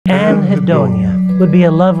Anhedonia would be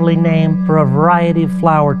a lovely name for a variety of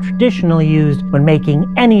flower traditionally used when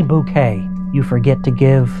making any bouquet you forget to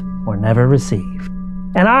give or never receive.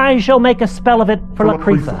 And I shall make a spell of it for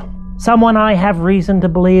Lucretha, someone I have reason to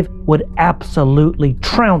believe would absolutely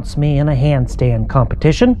trounce me in a handstand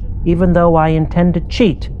competition, even though I intend to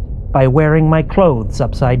cheat by wearing my clothes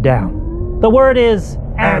upside down. The word is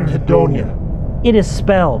Anhedonia. It is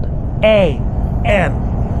spelled A-N-H-E-D-O-N-I-A.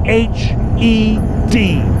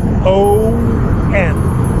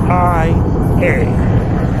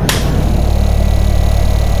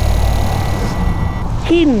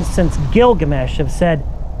 Heathens since Gilgamesh have said,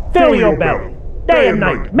 "Fill your belly, day and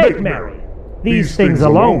night, make merry. These things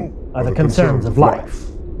alone are the concerns of life."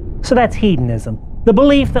 So that's hedonism, the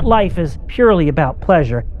belief that life is purely about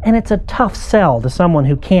pleasure, and it's a tough sell to someone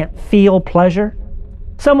who can't feel pleasure.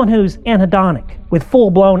 Someone who's anhedonic, with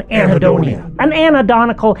full-blown anhedonia, an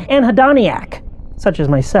anhedonical anhedoniac, such as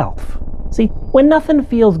myself. See, when nothing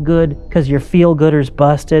feels good because your feel-gooder's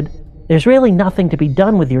busted, there's really nothing to be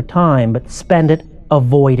done with your time but spend it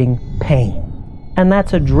avoiding pain. And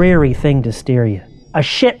that's a dreary thing to steer you. A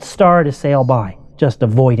shit star to sail by, just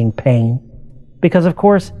avoiding pain. Because, of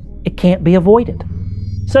course, it can't be avoided.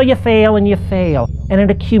 So you fail, and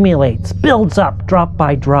it accumulates, builds up drop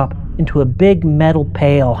by drop, into a big metal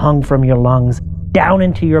pail hung from your lungs, down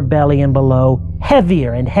into your belly and below,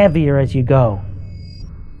 heavier and heavier as you go.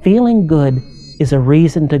 Feeling good is a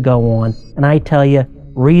reason to go on, and I tell you,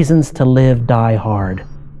 reasons to live die hard.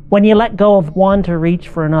 When you let go of one to reach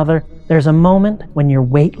for another, there's a moment when you're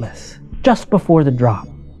weightless, just before the drop,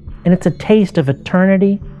 and it's a taste of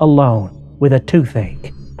eternity alone, with a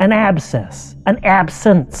toothache, an abscess, an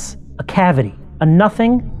absence, a cavity, a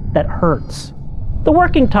nothing that hurts. The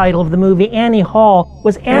working title of the movie Annie Hall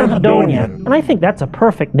was Anhedonia, and I think that's a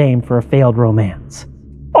perfect name for a failed romance.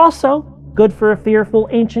 Also, good for a fearful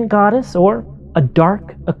ancient goddess or a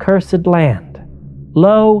dark, accursed land.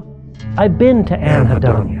 Lo, I've been to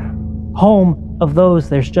Anhedonia, home of those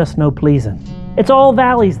there's just no pleasing. It's all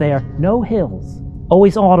valleys there, no hills,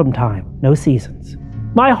 always autumn time, no seasons.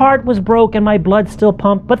 My heart was broke and my blood still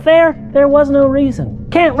pumped, but there was no reason.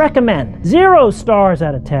 Can't recommend, 0 stars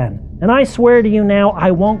out of 10. And I swear to you now, I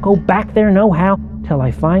won't go back there nohow till I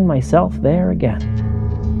find myself there again.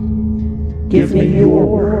 Give me your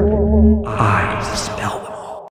word. I spell